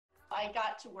I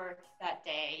got to work that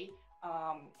day,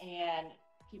 and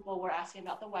people were asking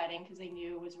about the wedding because they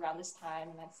knew it was around this time,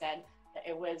 and I said that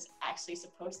it was actually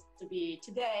supposed to be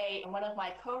today. And one of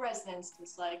my co-residents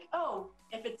was like, oh,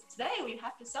 if it's today, we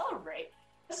have to celebrate.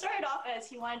 It started off as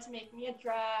he wanted to make me a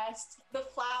dress. The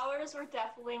flowers were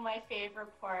definitely my favorite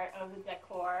part of the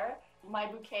decor. My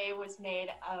bouquet was made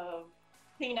of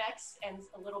Kleenex and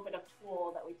a little bit of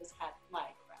tulle that we just had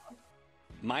lying around.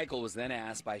 Michael was then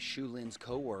asked by Shelin's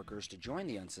co-workers to join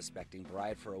the unsuspecting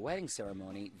bride for a wedding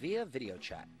ceremony via video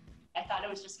chat. I thought it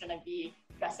was just going to be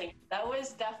dressing. That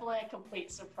was definitely a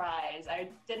complete surprise. I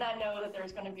did not know that there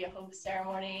was going to be a host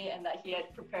ceremony and that he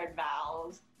had prepared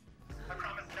vows. I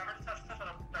promise never to touch the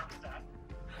thermostat.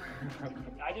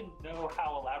 I didn't know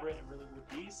how elaborate it really would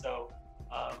be, so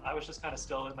I was just kind of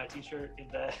still in my t-shirt in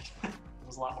bed. It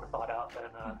was a lot more thought out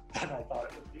than I thought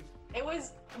it would be. It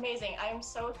was amazing. I'm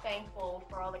so thankful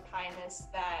for all the kindness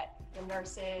that the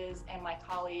nurses and my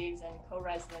colleagues and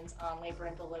co-residents on labor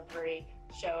and delivery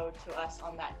showed to us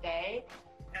on that day.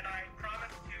 And I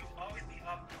promise to always be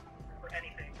up for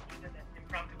anything, even an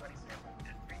impromptu wedding ceremony.